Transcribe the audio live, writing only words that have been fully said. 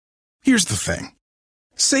Here's the thing.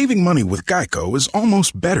 Saving money with Geico is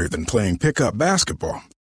almost better than playing pickup basketball.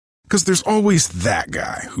 Because there's always that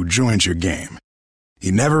guy who joins your game.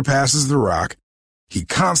 He never passes the rock, he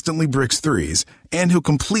constantly bricks threes, and he'll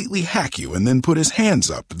completely hack you and then put his hands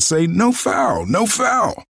up and say, "No foul, no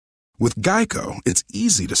foul." With Geico, it's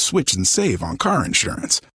easy to switch and save on car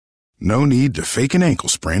insurance. No need to fake an ankle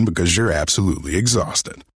sprain because you're absolutely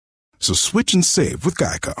exhausted. So switch and save with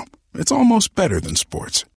Geico. It's almost better than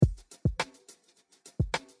sports.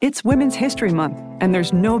 It's Women's History Month, and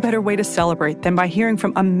there's no better way to celebrate than by hearing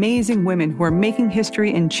from amazing women who are making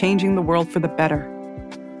history and changing the world for the better.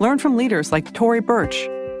 Learn from leaders like Tory Burch,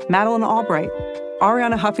 Madeleine Albright,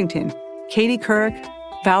 Ariana Huffington, Katie Couric,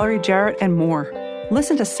 Valerie Jarrett, and more.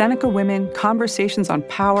 Listen to Seneca Women: Conversations on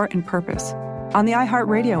Power and Purpose on the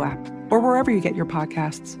iHeartRadio app or wherever you get your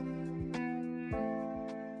podcasts.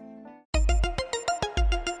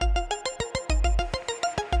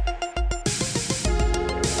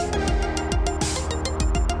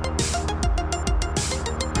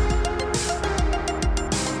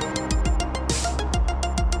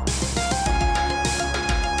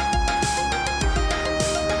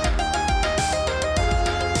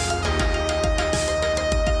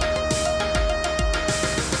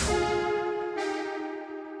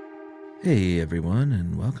 Hey everyone,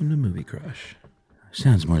 and welcome to Movie Crush.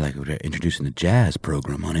 Sounds more like we're introducing the jazz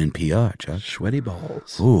program on NPR, Chuck. Sweaty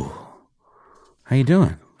balls. Ooh. How you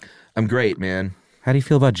doing? I'm great, man. How do you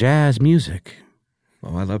feel about jazz music?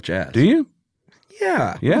 Oh, I love jazz. Do you?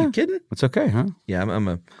 Yeah. Yeah? Are you kidding? It's okay, huh? Yeah, I'm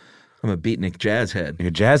a beatnik jazz head. You're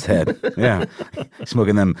a jazz head. Yeah.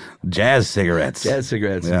 Smoking them jazz cigarettes. Jazz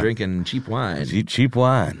cigarettes Yeah. and drinking cheap wine. Cheap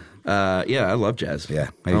wine. Yeah, I love jazz. Yeah,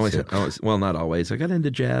 I me always, too. well, not always. I got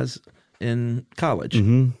into jazz in college.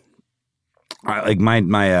 Mm-hmm.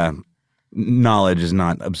 My knowledge is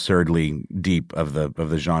not absurdly deep of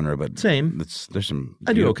the genre, but Same. There's some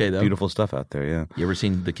I do okay, though. Beautiful stuff out there, yeah. You ever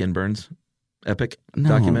seen the Ken Burns epic No,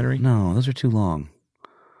 documentary? No, those are too long.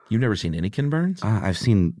 You've never seen any Ken Burns? I've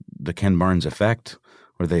seen the Ken Barnes effect,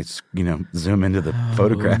 where they zoom into the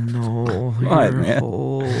photograph. No, What, your man?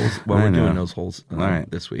 holes. Well, I we're know. doing those holes All right.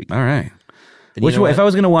 this week. All right. And Which you know way, if what? I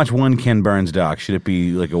was going to watch one Ken Burns doc, should it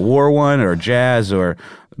be like a war one or jazz or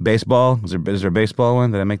baseball? Is there a baseball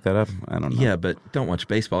one? Did I make that up? I don't know. Yeah, but don't watch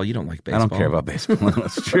baseball. You don't like I baseball. don't care about baseball.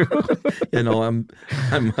 That's true. I'm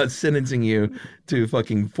sentencing you to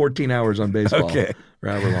fucking 14 hours on baseball. Okay. Or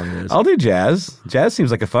however long it is. I'll do jazz. Jazz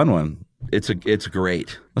seems like a fun one. It's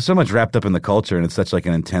great. There's so much wrapped up in the culture, and it's such like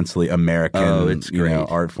an intensely American It's great.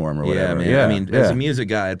 art form or Yeah, whatever. man. Yeah, I mean, yeah. as a music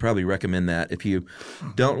guy, I'd probably recommend that. If you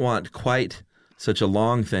don't want quite such a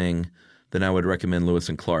long thing, then I would recommend Lewis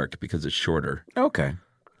and Clark because it's shorter. Okay.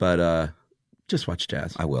 But just watch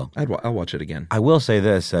jazz. I will. I'll watch it again. I will say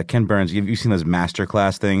this, Ken Burns, you've seen those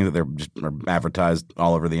masterclass things that are advertised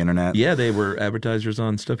all over the internet? Yeah, they were advertisers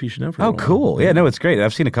on Stuff You Should Know for a Oh, while. cool. Yeah, no, it's great.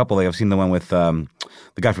 I've seen a couple. I've seen the one with the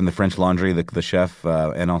guy from the French Laundry, the chef,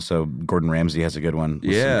 and also Gordon Ramsay has a good one.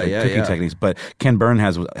 With Yeah, some good yeah, cooking yeah. techniques. But Ken Burns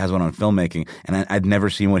has one on filmmaking, and I'd never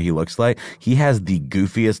seen what he looks like. He has the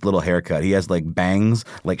goofiest little haircut. He has like bangs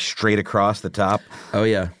like straight across the top. Oh,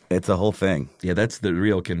 yeah. It's a whole thing. Yeah, that's the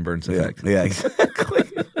real Ken Burns Yeah, effect. yeah, exactly.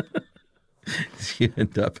 You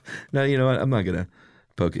end up. No, you know what? I'm not going to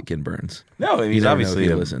poke at Ken Burns. No, I mean, he's never know if obviously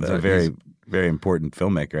he a listens. very, He's- very important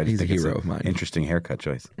filmmaker. I just He's a think it's hero an of mine. Interesting haircut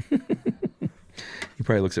choice. He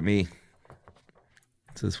probably looks at me.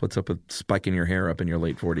 Says, "What's up with spiking your hair up in your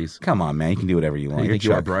late 40s?" Come on, man. You can do whatever you want. You You're think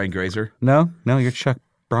you are Chuck. Brian Grazer? No, you're Chuck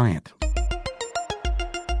Bryant.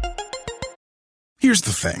 Here's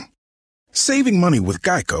the thing. Saving money with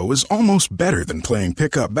Geico is almost better than playing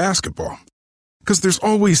pickup basketball. Because there's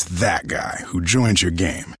always that guy who joins your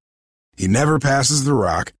game. He never passes the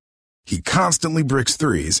rock, he constantly bricks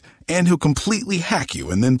threes, and he'll completely hack you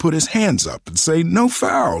and then put his hands up and say, "No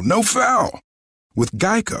foul, no foul." With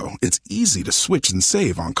Geico, it's easy to switch and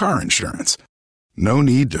save on car insurance. No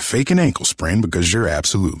need to fake an ankle sprain because you're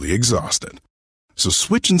absolutely exhausted. So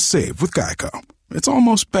switch and save with Geico. It's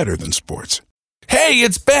almost better than sports. Hey,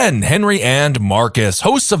 it's Ben, Henry, and Marcus,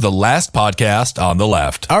 hosts of the Last Podcast on the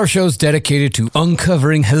Left. Our show's dedicated to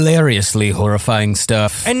uncovering hilariously horrifying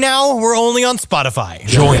stuff. And now we're only on Spotify.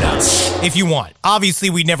 Join us. If you want. Obviously,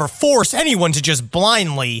 we'd never force anyone to just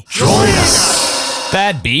blindly Join us.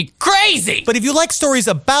 That'd be crazy! But if you like stories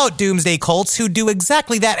about doomsday cults who do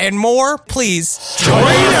exactly that and more, please Join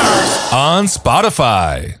us on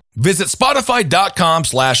Spotify. Visit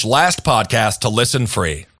Spotify.com/lastpodcast to listen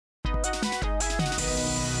free.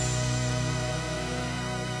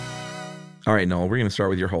 All right, Noel, we're going to start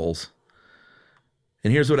with your holes.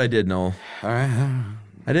 And here's what I did, Noel. All right.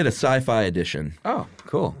 I did a sci-fi edition, Oh,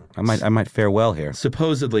 cool. I might fare well here.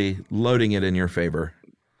 supposedly loading it in your favor.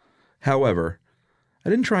 However, I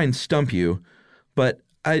didn't try and stump you, but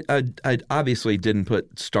I obviously didn't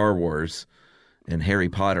put Star Wars and Harry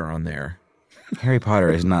Potter on there. Harry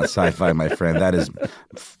Potter is not sci-fi, my friend. That is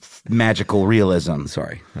magical realism.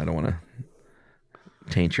 Sorry, I don't want to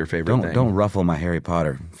taint your favorite thing. Don't ruffle my Harry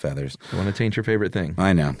Potter feathers. I want to taint your favorite thing.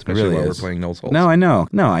 I know, Especially it really while is. we're playing Noel's Holes. No, I know.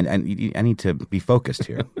 No, I need to be focused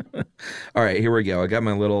here. All right, here we go. I got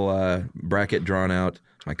my little bracket drawn out,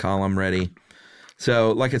 my column ready.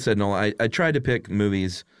 So, like I said, Noel, I tried to pick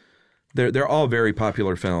movies. They're all very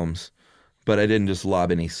popular films, but I didn't just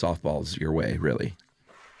lob any softballs your way, really.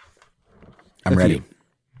 I'm ready. Few.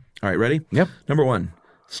 All right, ready? Yep. Number 1,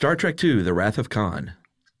 Star Trek II, The Wrath of Khan.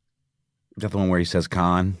 Is that the one where he says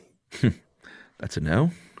Khan? That's a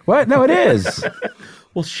no? What? No, it is.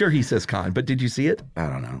 Well, sure he says Khan, but did you see it? I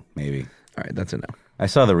don't know. Maybe. All right, that's a no. I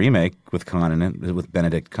saw the remake with Khan in it, with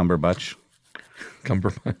Benedict Cumberbatch.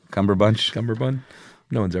 Cumberbunch? Cumberbun?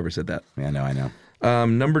 No one's ever said that. Yeah, no, I know.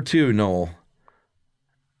 Number 2, Noel.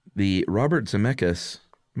 The Robert Zemeckis,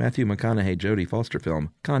 Matthew McConaughey, Jodie Foster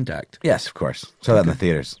film, Contact. Yes, of course. Saw that in the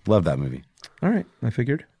theaters. Love that movie. All right, I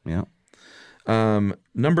figured. Yeah.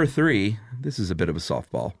 Number 3, this is a bit of a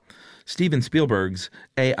softball. Steven Spielberg's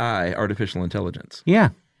AI, Artificial Intelligence. Yeah.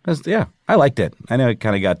 I liked it. I know it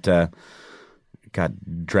kind of got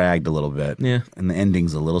dragged a little bit. Yeah. And the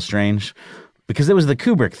ending's a little strange. Because it was the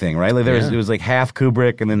Kubrick thing, right? Like it was like half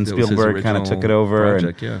Kubrick, and then Spielberg kind of took it over,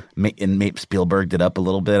 project, and maybe Spielberg did up a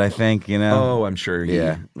little bit. I think, you know. Oh, I'm sure he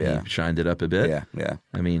shined it up a bit. Yeah.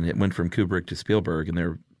 I mean, it went from Kubrick to Spielberg, and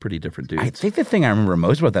they're pretty different dudes. I think the thing I remember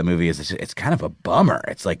most about that movie is it's kind of a bummer.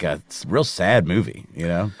 It's like it's a real sad movie, you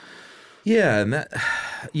know. Yeah, and that,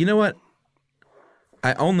 you know what?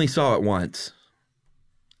 I only saw it once,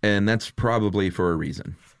 and that's probably for a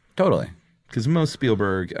reason. Totally. Because most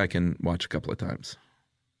Spielberg I can watch a couple of times.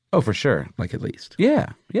 Oh, for sure. Like at least. Yeah.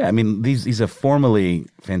 I mean, he's a formally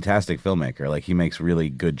fantastic filmmaker. Like he makes really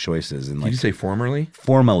good choices. And Did like you say formerly?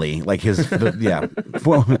 Formally, like his yeah.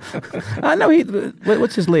 No,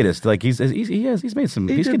 what's his latest? Like he's made some.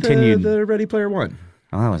 He's did continued the Ready Player One.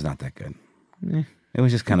 Oh, that was not that good. It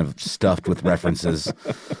was just kind of stuffed with references.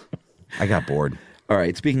 I got bored. All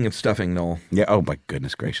right. Speaking of stuffing, Noel. Yeah. Oh my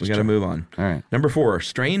goodness gracious. We got to move on. All right. Number 4,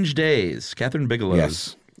 Strange Days. Catherine Bigelow's.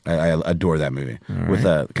 Yes. I adore that movie with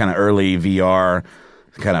a kind of early VR,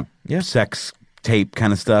 kind of sex tape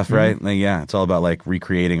kind of stuff, right? Like, yeah, it's all about like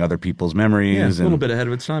recreating other people's memories. Yeah, and a little bit ahead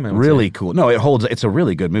of its time. I would really say. cool. No, it holds. It's a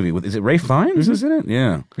really good movie. Is it Ray Fiennes? Is in it?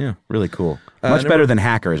 Yeah, really cool. Much better than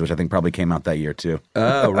Hackers, which I think probably came out that year too.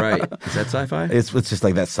 Oh, right. Is that sci-fi? It's just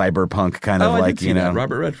like that cyberpunk kind of I like did see that.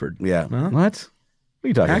 Robert Redford. Yeah. Uh-huh. What? What are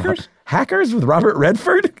you talking Hackers? about? Hackers with Robert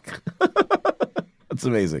Redford? That's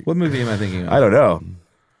amazing. What movie am I thinking of? I don't know.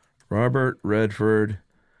 Robert Redford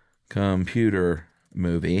computer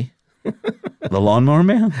movie. The Lawnmower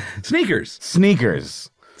Man? Sneakers.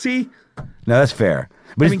 See? No, that's fair.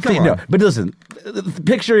 But I mean, come on. No, but listen,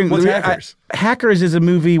 picturing What's Hackers? Hackers is a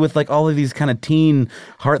movie with like all of these kind of teen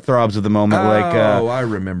heartthrobs of the moment. I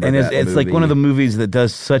remember. And that it's like one of the movies that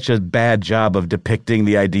does such a bad job of depicting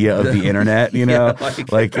the idea of the internet. You know,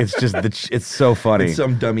 like it's just it's so funny. It's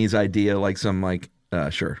some dummy's idea, like some like.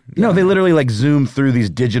 Sure. No, they literally like zoom through these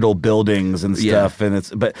digital buildings and stuff, and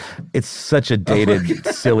it's such a dated,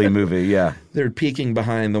 silly movie. Yeah, they're peeking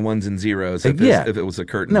behind the ones and zeros. If it was a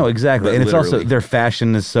curtain. No, exactly, and it's also literally. their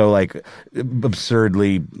fashion is so like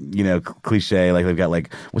absurdly, cliche. Like they've got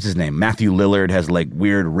like what's his name? Matthew Lillard has like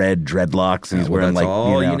weird red dreadlocks, and he's wearing that's like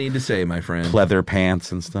all you need to say, my friend. Pleather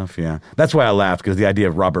pants and stuff. Yeah, that's why I laughed because the idea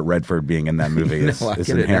of Robert Redford being in that movie is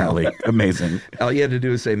inherently amazing. All you had to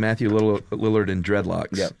do is say Matthew Lillard in dreadlocks.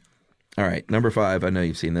 Yep. All right, number 5. I know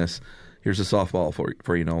you've seen this. Here's a softball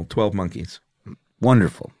for you, Noel. 12 Monkeys.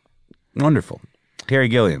 Wonderful. Terry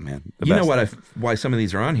Gilliam, man. You know why some of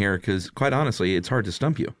these are on here? Because quite honestly, it's hard to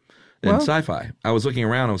stump you in sci-fi. I was looking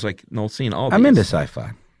around. I was like, Noel's seen all these. I'm into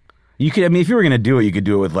sci-fi. You could, if you were going to do it, you could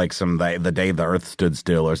do it with like the Day the Earth Stood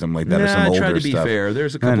Still or something like that, or some older stuff. I try to be fair.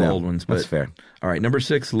 There's a couple old ones, but that's fair. All right, number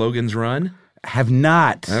 6, Logan's Run. Have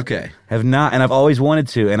not. Okay. Have not, and I've always wanted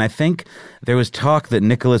to. And I think there was talk that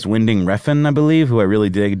Nicholas Winding Refn, I believe, who I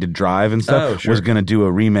really dig, did Drive and stuff, was going to do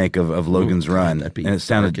a remake of Logan's Run. And it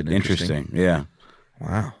sounded interesting. Yeah.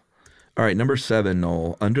 Wow. All right, number 7,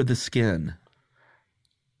 Noel, Under the Skin.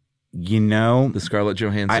 The Scarlett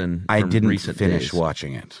Johansson. I from didn't recent finish days.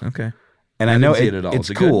 watching it. Okay. And I know didn't see it at all. it's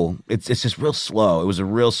cool. It's just real slow. It was a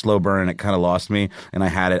real slow burn, and it kind of lost me. And I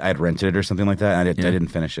had rented it or something like that, and I didn't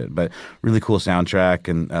finish it. But really cool soundtrack,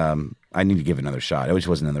 and I need to give it another shot. It just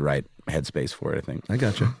wasn't in the right headspace for it, I think. I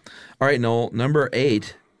gotcha. All right, Noel, number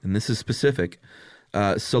 8, and this is specific,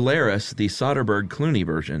 Solaris, the Soderbergh-Clooney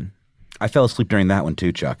version. I fell asleep during that one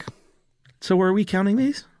too, Chuck. So were we counting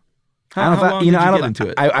these? How long did you get into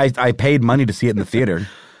it? I paid money to see it in the theater.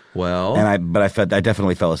 Well, and I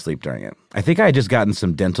definitely fell asleep during it. I think I had just gotten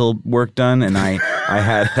some dental work done, and I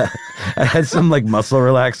had some like muscle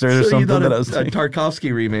relaxers or something that I was a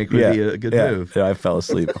Tarkovsky remake would be a good move. Yeah, I fell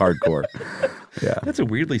asleep hardcore. Yeah, that's a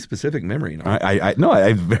weirdly specific memory. No? I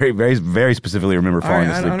very, very, very specifically remember falling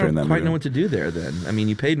asleep during that movie. I don't quite know what to do there. Then I mean,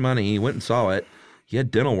 you paid money, you went and saw it, you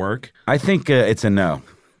had dental work. I think it's a no.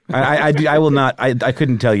 I will not. I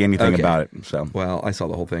couldn't tell you anything about it. So well, I saw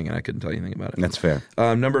the whole thing and I couldn't tell you anything about it. That's fair.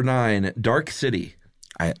 Number 9, Dark City.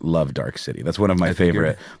 I love Dark City. That's one of my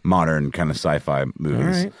favorite modern kind of sci-fi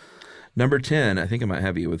movies. All right. Number 10, I think I might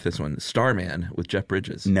have you with this one, Starman with Jeff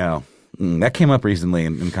Bridges. No, that came up recently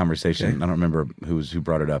in conversation. Okay. I don't remember who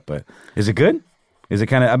brought it up, but is it good? Is it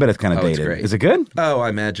kind of? I bet it's kind of dated. It's great. Is it good? Oh, I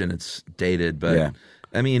imagine it's dated, but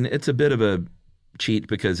I mean, it's a bit of a cheat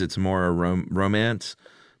because it's more a romance.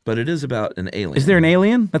 But it is about an alien. Is there an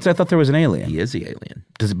alien? I thought there was an alien. He is the alien.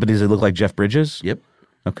 But does it look like Jeff Bridges? Yep.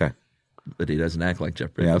 Okay. But he doesn't act like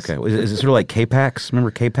Jeff Bridges. Yeah, okay. Is it sort of like K-Pax? Remember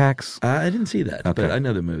K-Pax? I didn't see that, but I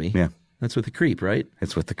know the movie. Yeah. That's with the creep, right?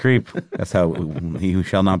 It's with the creep. That's how he who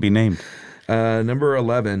shall not be named. Number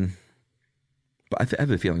 11, but I have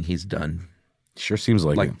a feeling he's done. Sure seems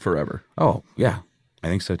like it. Forever. Oh, yeah. I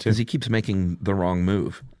think so, too. Because he keeps making the wrong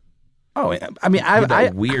move. Oh, I mean,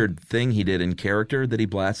 that weird thing he did in character that he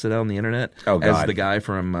blasted out on the internet. Oh, God. As the guy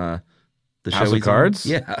from the House show of Cards?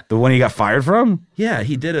 Yeah. The one he got fired from? Yeah,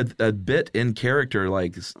 he did a bit in character.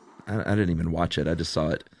 Like, I didn't even watch it. I just saw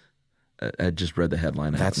it. I just read the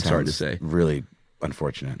headline. I'm sorry to say. Really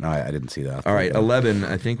unfortunate. No, I didn't see that. All right, 11.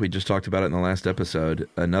 I think we just talked about it in the last episode.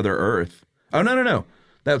 Another Earth. Oh, no.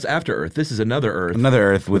 That was After Earth. This is Another Earth. Another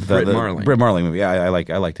Earth with Britt Marling. Britt Marling movie. Yeah, I liked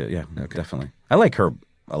it. Yeah, okay. Definitely. I like her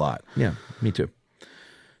a lot. Yeah, me too.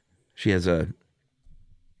 She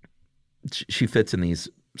fits in these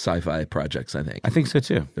sci-fi projects, I think. I think so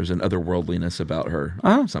too. There's an otherworldliness about her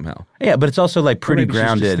somehow. Yeah, but it's also like pretty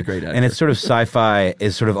grounded, and it's sort of sci-fi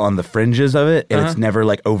is sort of on the fringes of it, and it's never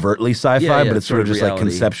like overtly sci-fi, but it's sort of just reality. Like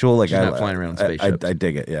conceptual. Like she's not flying around spaceships. I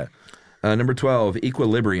dig it. Yeah. Number 12,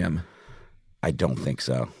 Equilibrium. I don't think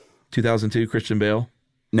so. 2002, Christian Bale.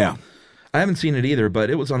 No. I haven't seen it either, but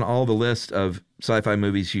it was on all the list of sci-fi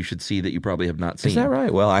movies you should see that you probably have not seen. Is that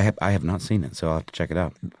right? Well, I have not seen it, so I'll have to check it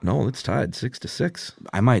out. No, it's tied 6-6.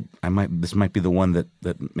 I might. This might be the one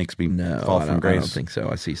that makes me fall from grace. I don't think so.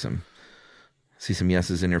 I see some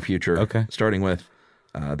yeses in your future. Okay, starting with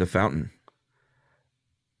The Fountain.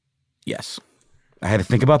 Yes. I had to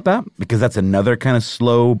think about that because that's another kind of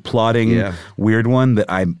slow, plodding, weird one that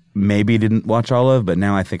I maybe didn't watch all of, but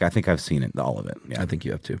now I think I've seen it, all of it. Yeah. I think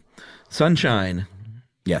you have too. Sunshine.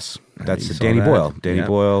 Yes, that's Danny Boyle. Danny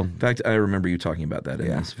Boyle. In fact, I remember you talking about that in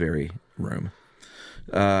this very room.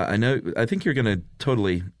 I think you're going to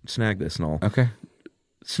totally snag this, Noel. Okay.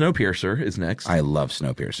 Snowpiercer is next. I love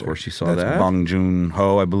Snowpiercer. Of course you saw that. Bong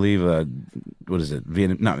Joon-ho, I believe. What is it?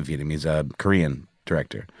 Not Vietnamese, Korean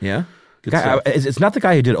director. Yeah? It's not the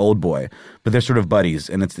guy who did Old Boy, but they're sort of buddies,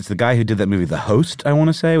 and it's the guy who did that movie, The Host, I want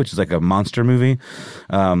to say, which is like a monster movie.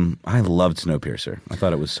 I loved Snowpiercer. I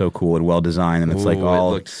thought it was so cool and well designed, and it's it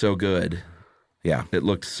looked so good. Yeah, it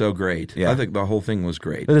looked so great. Yeah, I think the whole thing was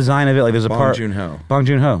great. The design of it, like there's a Bong Joon-ho. Bong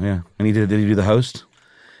Joon-ho, yeah, and did he do The Host?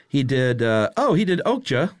 He did. He did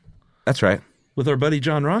Okja. That's right. With our buddy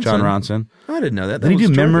John Ronson. John Ronson. I didn't know that. Did he do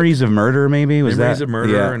Memories of Murder, maybe? Memories of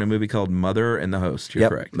Murder and a movie called Mother and the Host. You're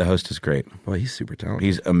correct. The Host is great. Boy, he's super talented.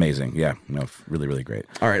 He's amazing. Yeah. No, really, really great.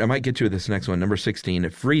 All right, I might get to this next one. Number 16,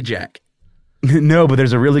 Free Jack. No, but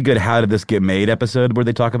there's a really good How Did This Get Made episode where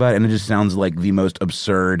they talk about it, and it just sounds like the most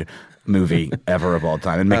absurd movie ever of all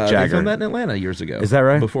time. And Mick Jagger. They filmed that in Atlanta years ago. Is that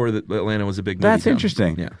right? Before Atlanta was a big movie That's town.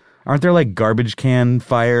 Interesting. Yeah. Aren't there like garbage can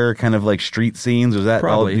fire kind of like street scenes? Was that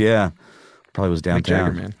probably? Yeah. Probably was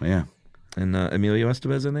downtown. Mick Jagger, man. Yeah. And Emilio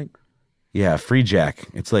Estevez, I think. Yeah, Free Jack.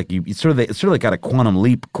 It's like it's sort of like got a quantum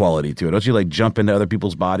leap quality to it. Don't you like jump into other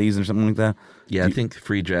people's bodies or something like that? Yeah, I think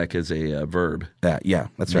Free Jack is a verb. Yeah,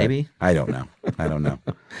 that's right. Maybe? I don't know.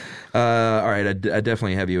 All right, I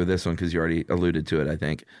definitely have you with this one because you already alluded to it, I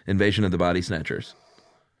think. Invasion of the Body Snatchers.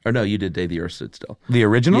 Or no, you did Day the Earth Stood Still. The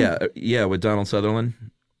original? Yeah, with Donald Sutherland.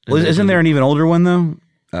 Well, isn't there an even older one though?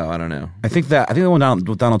 Oh, I don't know. I think the one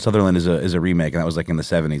with Donald Sutherland is a remake, and that was like in the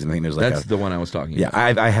 70s. And I think there's like that's the one I was talking about.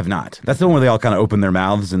 Yeah, I have not. That's the one where they all kind of open their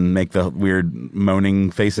mouths and make the weird moaning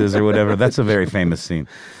faces or whatever. That's a very famous scene.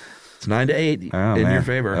 It's 9-8 in your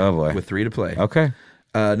favor. Oh boy, with 3 to play. Okay.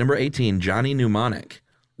 Number 18, Johnny Mnemonic.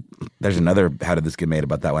 There's another How Did This Get Made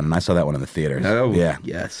about that one, and I saw that one in the theaters. Oh, yeah.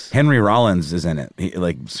 yes. Henry Rollins is in it.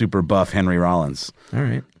 Like super buff Henry Rollins. All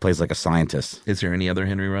right. Plays like a scientist. Is there any other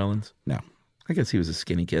Henry Rollins? No. I guess he was a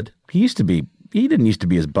skinny kid. He didn't used to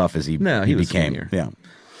be as buff as he was became. skinnier.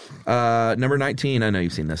 Yeah. Number 19, I know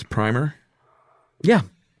you've seen this. Primer. Yeah.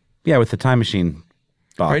 Yeah, with the time machine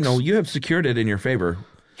box. All right, Noel, you have secured it in your favor.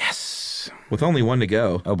 Yes. With only one to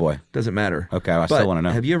go. Oh, boy. Doesn't matter. Okay, I But still want to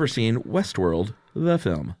know. have you ever seen Westworld, the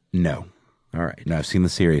film? No. All right. No, I've seen the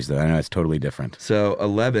series, though. I know it's totally different. So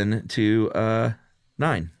 11 to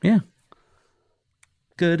 9. Yeah.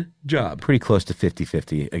 Good job. Pretty close to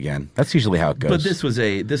 50-50 again. That's usually how it goes. But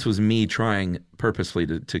this was me trying purposely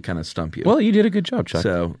to kind of stump you. Well, you did a good job, Chuck.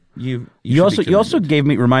 So you also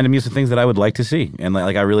reminded me of some things that I would like to see, and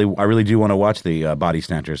like I really do want to watch the Body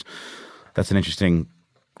Snatchers. That's an interesting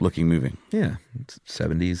looking movie. Yeah, it's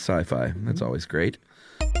 70s sci-fi. That's always great.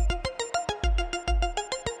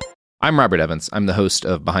 I'm Robert Evans. I'm the host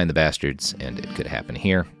of Behind the Bastards, and It Could Happen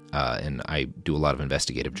Here. And I do a lot of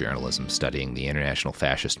investigative journalism, studying the international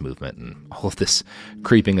fascist movement and all of this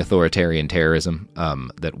creeping authoritarian terrorism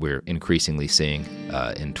that we're increasingly seeing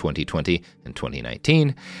in 2020 and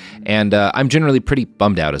 2019. And I'm generally pretty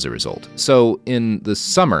bummed out as a result. So in the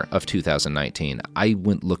summer of 2019, I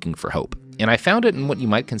went looking for hope. And I found it in what you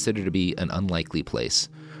might consider to be an unlikely place.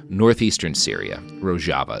 Northeastern Syria,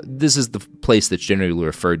 Rojava. This is the place that's generally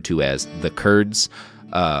referred to as the Kurds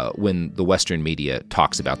when the Western media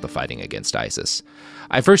talks about the fighting against ISIS.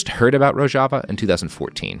 I first heard about Rojava in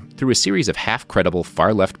 2014 through a series of half-credible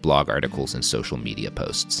far-left blog articles and social media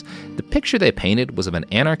posts. The picture they painted was of an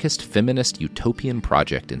anarchist, feminist, utopian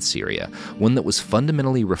project in Syria, one that was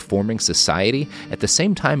fundamentally reforming society at the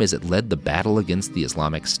same time as it led the battle against the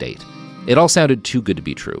Islamic State. It all sounded too good to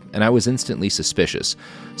be true, and I was instantly suspicious,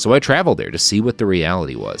 so I traveled there to see what the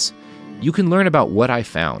reality was. You can learn about what I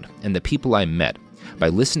found and the people I met by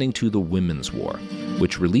listening to The Women's War,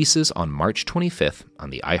 which releases on March 25th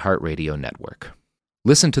on the iHeartRadio network.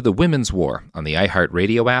 Listen to The Women's War on the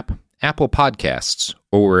iHeartRadio app, Apple Podcasts,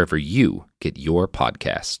 or wherever you get your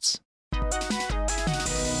podcasts.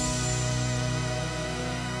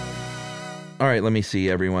 All right, let me see,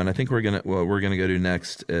 everyone. I think what we're gonna go to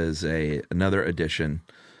next is another edition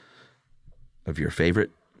of your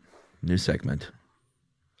favorite new segment,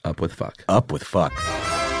 Up with Fuck. Up with Fuck.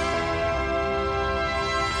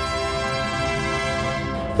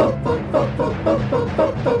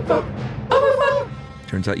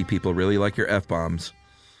 Turns out you people really like your F-bombs.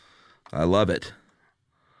 I love it.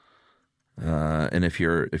 And if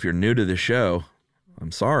you're new to the show,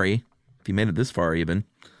 I'm sorry if you made it this far even.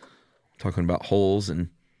 Talking about holes and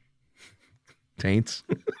taints.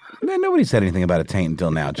 Man, nobody said anything about a taint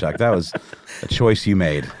until now, Chuck. That was a choice you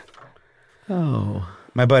made. Oh.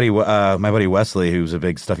 My buddy Wesley, who's a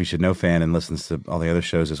big Stuff You Should Know fan and listens to all the other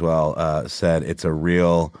shows as well, said it's a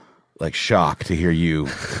real shock to hear you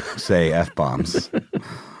say F-bombs.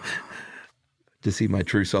 To see my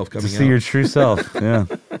true self coming out. To see your true self, yeah.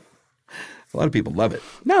 A lot of people love it.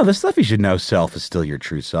 No, the Stuff You Should Know self is still your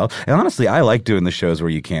true self. And honestly, I like doing the shows where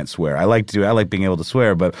you can't swear. I like being able to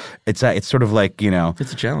swear, but it's sort of like,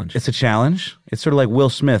 it's a challenge. It's a challenge. It's sort of like Will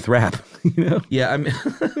Smith rap, Yeah,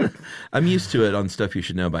 I'm used to it on Stuff You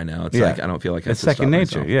Should Know by now. It's like I don't feel like I have it's to second stop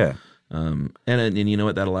nature. myself. Yeah. And you know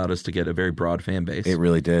what? That allowed us to get a very broad fan base. It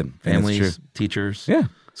really did. Families, teachers, yeah,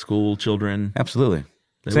 school children. Absolutely.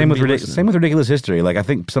 They Same with wouldn't be Ridiculous History. Like I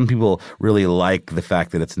think some people really like the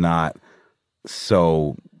fact that it's not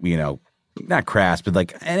so, not crass,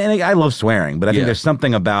 but and I love swearing, but I think there's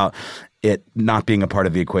something about it not being a part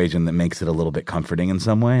of the equation that makes it a little bit comforting in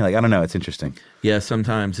some way. I don't know. It's interesting. Yeah,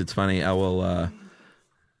 sometimes it's funny. I will,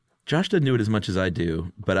 Josh doesn't do it as much as I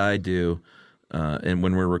do, but I do. And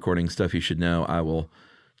when we're recording Stuff You Should Know, I will,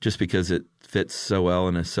 just because it fits so well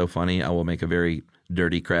and is so funny, I will make a very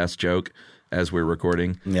dirty, crass joke as we're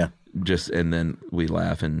recording. Yeah. And then we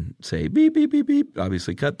laugh and say, beep, beep, beep, beep.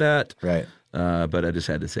 Obviously cut that. Right. But I just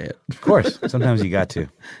had to say it. Of course. Sometimes you got to.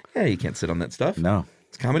 Yeah, you can't sit on that stuff. No.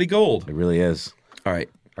 It's comedy gold. It really is. All right.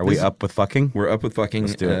 Are we up with fucking? We're up with fucking.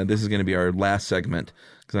 Let's do it. This is going to be our last segment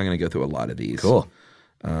because I'm going to go through a lot of these. Cool.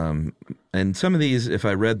 And some of these, if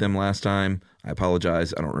I read them last time, I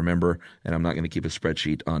apologize. I don't remember. And I'm not going to keep a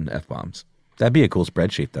spreadsheet on F-bombs. That'd be a cool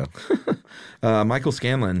spreadsheet, though. Michael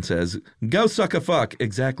Scanlon says, go suck a fuck.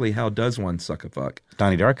 Exactly how does one suck a fuck?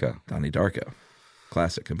 Donnie Darko. Donnie Darko.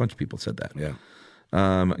 Classic. A bunch of people said that. Yeah.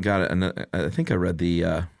 Got it. And I think I read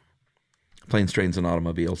the Planes, Trains, and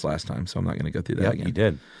Automobiles last time, so I'm not going to go through that again. You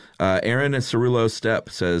did. Aaron Cerullo Stepp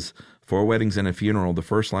says, 4 Weddings and a Funeral, the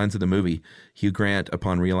first lines of the movie, Hugh Grant,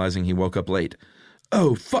 upon realizing he woke up late.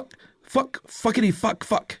 Oh, fuck. Fuck, fuckity, fuck,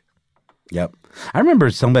 fuck. Yep. I remember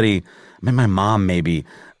my mom maybe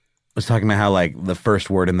was talking about how like the first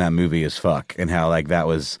word in that movie is fuck and how like that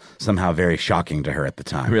was somehow very shocking to her at the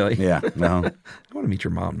time. Really? Yeah. No. I want to meet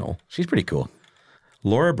your mom, Noel. She's pretty cool.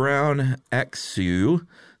 Laura Brown Xu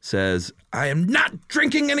says, I am not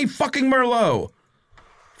drinking any fucking Merlot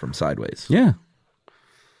from Sideways. Yeah.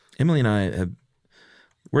 Emily and I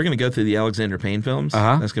we're going to go through the Alexander Payne films.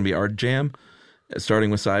 Uh-huh. That's going to be our jam,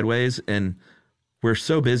 starting with Sideways. And we're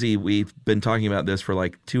so busy, we've been talking about this for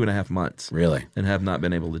like 2.5 months. Really? And have not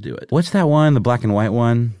been able to do it. What's that one? The black and white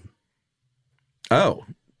one? Oh,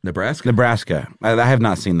 Nebraska. Nebraska. I have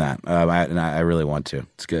not seen that. And I really want to.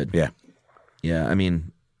 It's good. Yeah. Yeah, I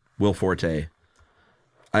mean, Will Forte,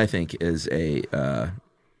 I think, is a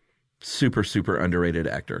super, super underrated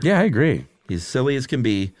actor. Yeah, I agree. He's silly as can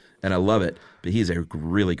be, and I love it, but he's a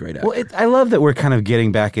really great actor. Well, I love that we're kind of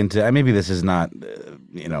getting back into, maybe this is not,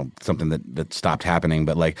 something that stopped happening,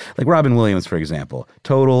 but like Robin Williams, for example,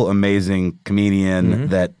 total amazing comedian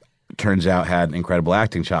that turns out had incredible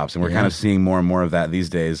acting chops, and we're kind of seeing more and more of that these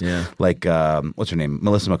days. Yeah. Like, what's her name?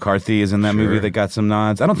 Melissa McCarthy is in that movie that got some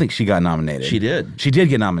nods. I don't think she got nominated. She did. She did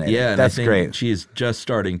get nominated. Yeah, that's great. She is just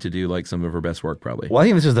starting to do like some of her best work, probably. Well, I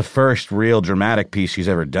think this is the first real dramatic piece she's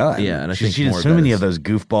ever done. Yeah, and I she think did more so of many that of those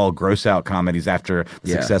goofball, gross out comedies after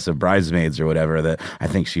the success of Bridesmaids or whatever that I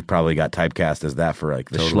think she probably got typecast as that for like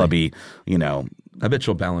the schlubby, I bet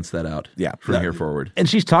she'll balance that out from here forward. And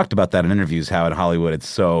she's talked about that in interviews, how in Hollywood it's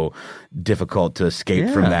so difficult to escape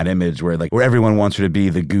from that image where everyone wants her to be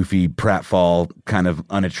the goofy pratfall kind of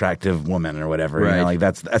unattractive woman or whatever. Right. You know, like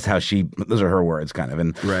that's how those are her words kind of.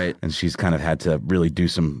 And she's kind of had to really do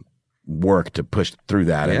some work to push through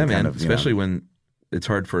that. Yeah, and man. kind of, especially when it's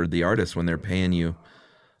hard for the artists when they're paying you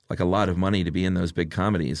like a lot of money to be in those big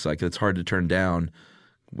comedies. Like it's hard to turn down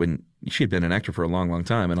when she'd been an actor for a long, long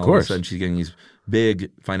time, and all of a sudden she's getting these big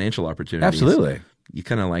financial opportunities. Absolutely. You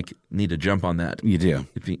kind of like need to jump on that. You do.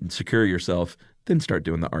 If you secure yourself, then start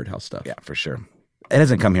doing the art house stuff. Yeah, for sure. It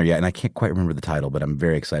hasn't come here yet, and I can't quite remember the title, but I'm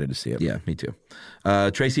very excited to see it. Yeah, me too.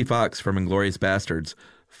 Tracy Fox from Inglourious Bastards.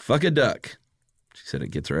 Fuck a duck. She said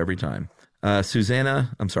it gets her every time. Susie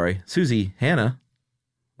Hannah.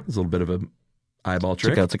 There's a little bit of a eyeball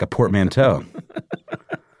trick. It's like a portmanteau.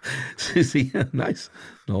 Susie, nice.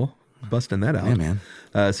 No, busting that out. Yeah,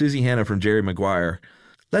 man. Susie Hannah from Jerry Maguire.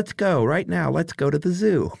 Let's go right now. Let's go to the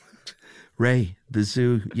zoo. Ray, the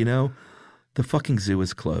zoo, the fucking zoo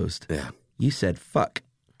is closed. Yeah. You said fuck.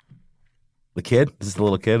 The kid? Is this the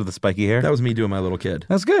little kid with the spiky hair? That was me doing my little kid.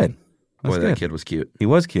 That's good. Boy, that kid was cute. He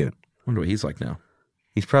was cute. Wonder what he's like now.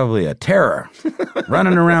 He's probably a terror,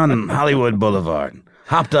 running around Hollywood Boulevard,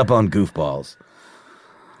 hopped up on goofballs.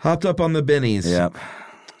 Hopped up on the bennies. Yep.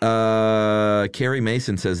 Carrie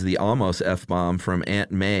Mason says the almost F-bomb from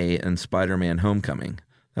Aunt May and Spider-Man Homecoming.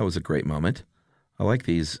 That was a great moment. I like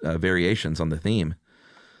these variations on the theme.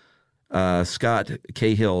 Scott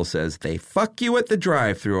Cahill says, they fuck you at the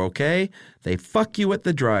drive-thru, okay? They fuck you at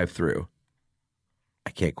the drive-thru. I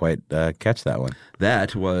can't quite catch that one.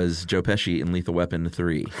 That was Joe Pesci in Lethal Weapon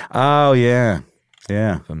 3. Oh, yeah.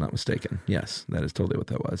 Yeah. If I'm not mistaken. Yes, that is totally what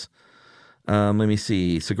that was. Let me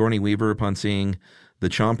see. Sigourney Weaver, upon seeing the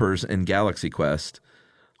Chompers in Galaxy Quest.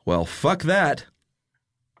 Well, fuck that.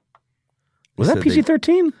 Was that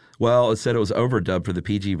PG-13? Well, it said it was overdubbed for the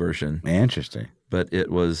PG version. Interesting. But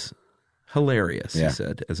it was hilarious, he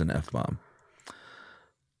said, as an F-bomb.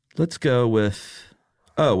 Let's go with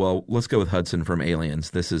Hudson from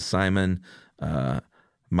Aliens. This is Simon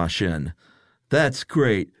Machin. That's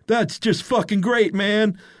great. That's just fucking great,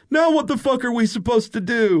 man. Now what the fuck are we supposed to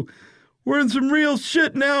do? We're in some real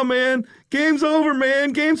shit now, man. Game's over,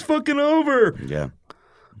 man. Game's fucking over. Yeah.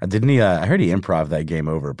 Didn't he? I heard he improv that game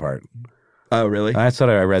over part. Oh, really? That's what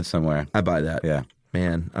I read somewhere. I buy that. Yeah.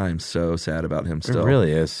 Man, I'm so sad about him still. It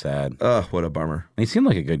really is sad. Oh, what a bummer. He seemed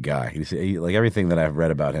like a good guy. He like everything that I've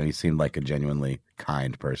read about him, he seemed like a genuinely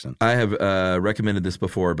kind person. I have recommended this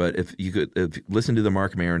before, but if you could listen to the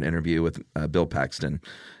Marc Maron interview with Bill Paxton,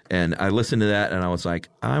 and I listened to that and I was like,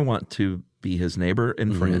 I want to be his neighbor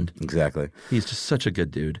and friend. Exactly. He's just such a good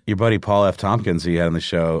dude. Your buddy Paul F. Tompkins, who you had on the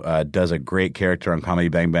show, does a great character on Comedy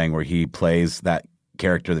Bang Bang where he plays that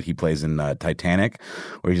character that he plays in Titanic,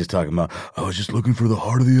 where he's just talking about, I was just looking for the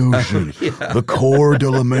heart of the ocean, the core de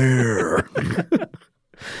la mer.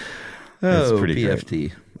 That's pretty BFT.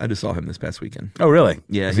 great. I just saw him this past weekend. Oh, really?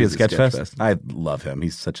 Yeah. Is he at at Sketchfest? I love him.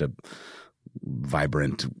 He's such a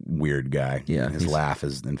vibrant, weird guy. Yeah. His laugh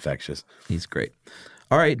is infectious. He's great.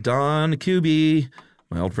 All right, Dawn Kuby,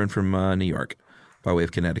 my old friend from New York, by way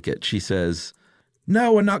of Connecticut. She says,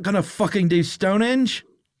 no, we're not going to fucking do Stonehenge.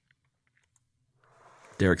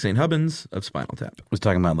 Derek St. Hubbins of Spinal Tap. Was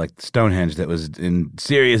talking about like Stonehenge that was in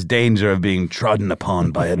serious danger of being trodden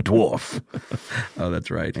upon by a dwarf. Oh,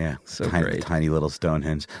 that's right. Yeah, So tiny, great. tiny little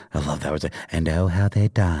Stonehenge. I love that. Was like, and oh, how they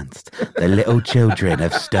danced, the little children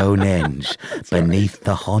of Stonehenge, beneath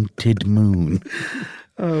the haunted moon.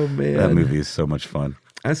 Oh, man. That movie is so much fun.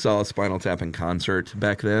 I saw Spinal Tap in concert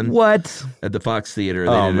back then. What? At the Fox Theater.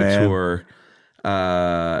 They Oh, did a man. tour.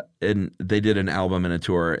 And they did an album and a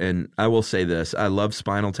tour. And I will say this. I love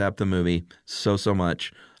Spinal Tap, the movie, so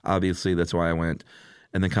much. Obviously, that's why I went.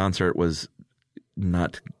 And the concert was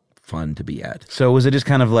not fun to be at. So was it just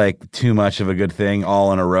kind of like too much of a good thing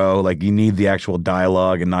all in a row? Like you need the actual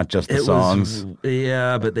dialogue and not just the songs?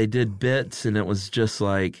 Yeah, but they did bits, and it was just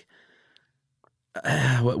like,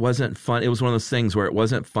 it wasn't fun. It was one of those things where it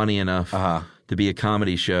wasn't funny enough to be a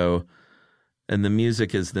comedy show, and the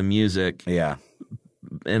music is the music. Yeah.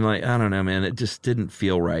 And like, I don't know, man, it just didn't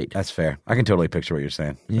feel right. That's fair. I can totally picture what you're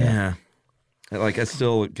saying. Yeah. Like, I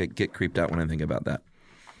still get creeped out when I think about that.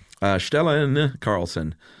 Stellan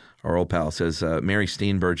Carlson, our old pal, says Mary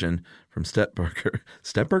Steenburgen from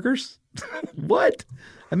Stepburgers? What?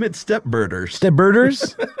 I meant Stepbirders.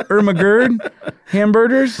 Stepbirders? Irma Gerd?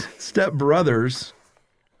 Hamburgers? Step Brothers.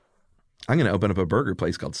 I'm going to open up a burger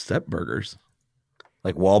place called Step Burgers.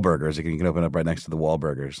 Like Wahlburgers. You can open up right next to the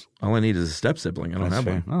Wahlburgers. All I need is a step sibling. I don't have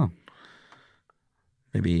fair. one. Oh.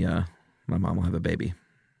 Maybe my mom will have a baby.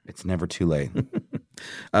 It's never too late.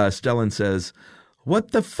 Stellan says,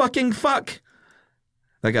 what the fucking fuck?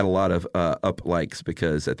 That got a lot of up likes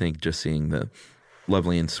because I think just seeing the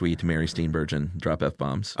lovely and sweet Mary Steenburgen drop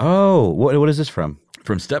F-bombs. Oh, what is this from?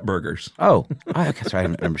 From Step Burgers. Oh, okay, sorry, I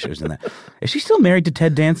didn't remember she was in that. Is she still married to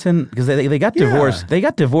Ted Danson? Because they got divorced. They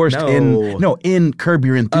got divorced in Curb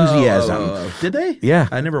Your Enthusiasm. Did they? Yeah.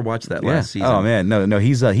 I never watched that last season. Oh man, no,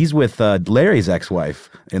 he's with Larry's ex-wife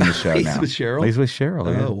in the show He's now. with Cheryl? He's with Cheryl.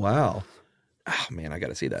 Oh, yeah. wow. Oh, man, I got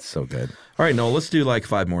to see that. So good. All right, Noel, let's do like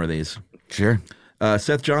 5 more of these. Sure.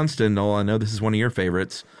 Seth Johnston, Noel, I know this is one of your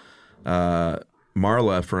favorites.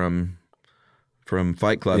 Marla from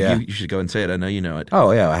Fight Club. Yeah. You should go and say it. I know you know it.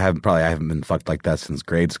 Oh yeah, I haven't been fucked like that since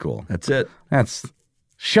grade school. That's it. That's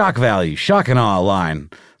shock value, shock and awe line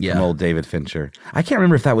Yeah. from old David Fincher. I can't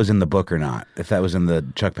remember if that was in the book or not. If that was in the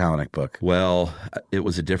Chuck Palahniuk book. Well, it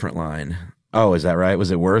was a different line. Oh, is that right?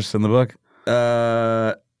 Was it worse in the book?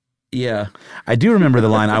 Yeah. I do remember the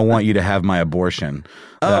line, "I want you to have my abortion."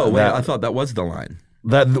 I thought that was the line.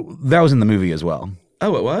 That was in the movie as well.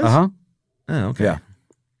 Oh, it was? Uh-huh. Oh, okay. Yeah.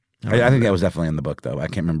 I think that was definitely in the book, though. I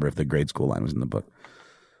can't remember if the grade school line was in the book.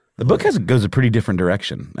 The book goes a pretty different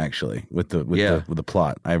direction, actually, with the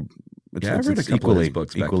plot. I've read a couple of his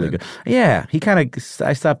books back then. good. Yeah,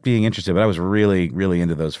 I stopped being interested, but I was really, really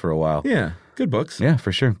into those for a while. Yeah, good books. Yeah,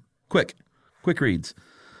 for sure. Quick reads.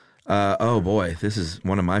 Oh boy, this is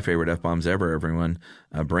one of my favorite F-bombs ever, everyone.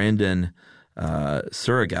 Brandon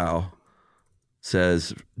Surigao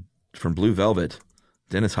says from Blue Velvet,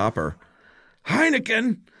 Dennis Hopper,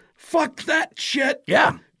 Heineken, fuck that shit.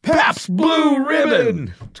 Yeah. Pabst Blue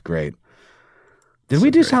Ribbon. It's great. Did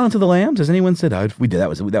we do Silence of the Lambs? Has anyone said we did? That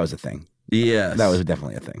was a thing. Yes. That was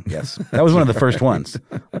definitely a thing. Yes. That was one of the first ones.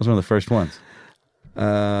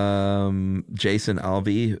 Jason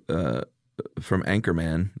Alvey from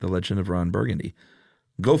Anchorman, The Legend of Ron Burgundy.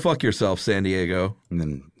 Go fuck yourself, San Diego. And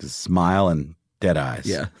then just smile and dead eyes.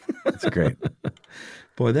 Yeah. It's great.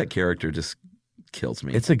 Boy, that character just kills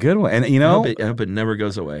me. It's a good one. And I hope it never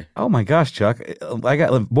goes away. Oh my gosh, Chuck.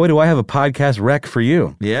 Boy, do I have a podcast rec for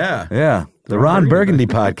you. Yeah. Yeah. The Ron Burgundy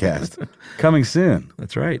podcast. Coming soon.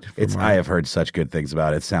 That's right. I have heard such good things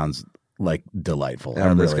about it. It sounds like delightful.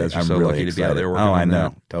 Yeah, those guys are so lucky to be out there working on I know.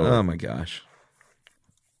 that. Totally. Oh my gosh.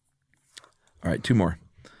 All right, 2 more.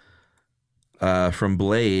 From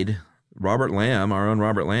Blade, Robert Lamb, our own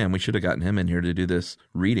Robert Lamb. We should have gotten him in here to do this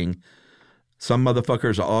reading. Some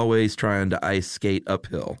motherfuckers are always trying to ice skate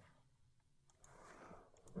uphill.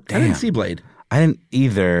 Damn. I didn't see Blade. I didn't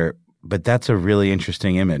either, but that's a really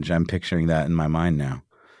interesting image. I'm picturing that in my mind now.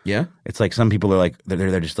 Yeah? It's like some people are like,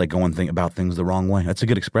 they're just like going about things the wrong way. That's a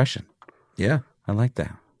good expression. Yeah. I like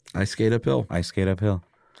that. Ice skate uphill. Ice skate uphill.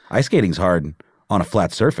 Ice skating's hard on a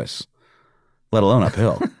flat surface, let alone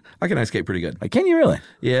uphill. I can ice skate pretty good. Like, can you really?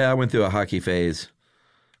 Yeah, I went through a hockey phase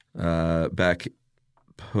back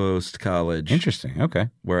post-college. Interesting. Okay.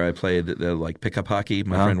 Where I played like pickup hockey.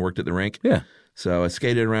 My friend worked at the rink. Yeah. So I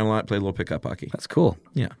skated around a lot, played a little pickup hockey. That's cool.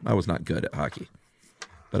 Yeah, I was not good at hockey,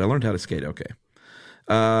 but I learned how to skate okay.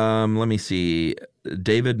 Let me see.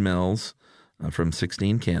 David Mills from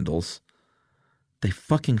 16 Candles. They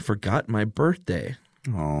fucking forgot my birthday.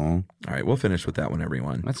 Oh. All right, we'll finish with that one,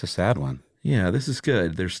 everyone. That's a sad one. Yeah, this is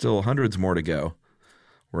good. There's still hundreds more to go.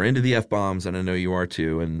 We're into the F-bombs, and I know you are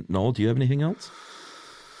too. And Noel, do you have anything else?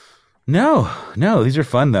 No. These are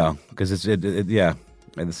fun though, because yeah.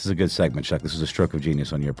 This is a good segment, Chuck. This is a stroke of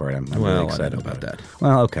genius on your part. I'm really excited I don't know about that.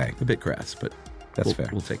 Well, okay. A bit crass, but That's fair.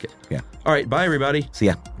 We'll take it. Yeah. All right. Bye, everybody. See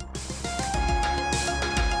ya.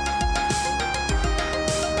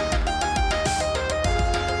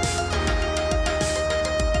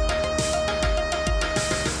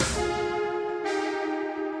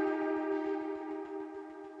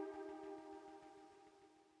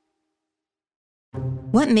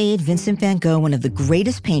 What made Vincent van Gogh one of the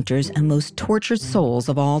greatest painters and most tortured souls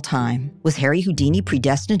of all time? Was Harry Houdini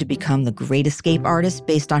predestined to become the great escape artist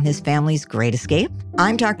based on his family's great escape?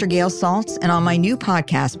 I'm Dr. Gail Saltz, and on my new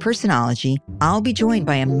podcast, Personology, I'll be joined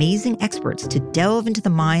by amazing experts to delve into the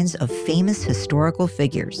minds of famous historical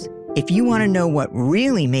figures. If you want to know what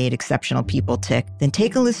really made exceptional people tick, then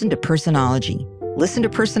take a listen to Personology. Listen to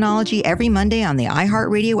Personology every Monday on the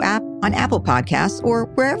iHeartRadio app, on Apple Podcasts, or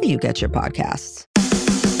wherever you get your podcasts.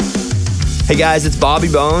 Hey guys, it's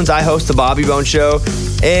Bobby Bones. I host the Bobby Bones Show,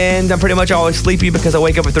 and I'm pretty much always sleepy because I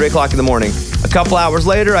wake up at 3 o'clock in the morning. A couple hours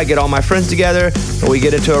later, I get all my friends together, and we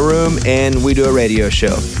get into a room, and we do a radio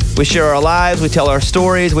show. We share our lives, we tell our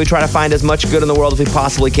stories, we try to find as much good in the world as we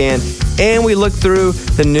possibly can, and we look through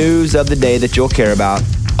the news of the day that you'll care about.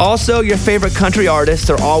 Also, your favorite country artists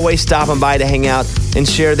are always stopping by to hang out and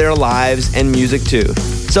share their lives and music too.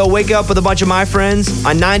 So wake up with a bunch of my friends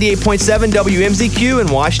on 98.7 WMZQ in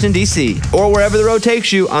Washington, D.C., or wherever the road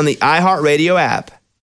takes you on the iHeartRadio app.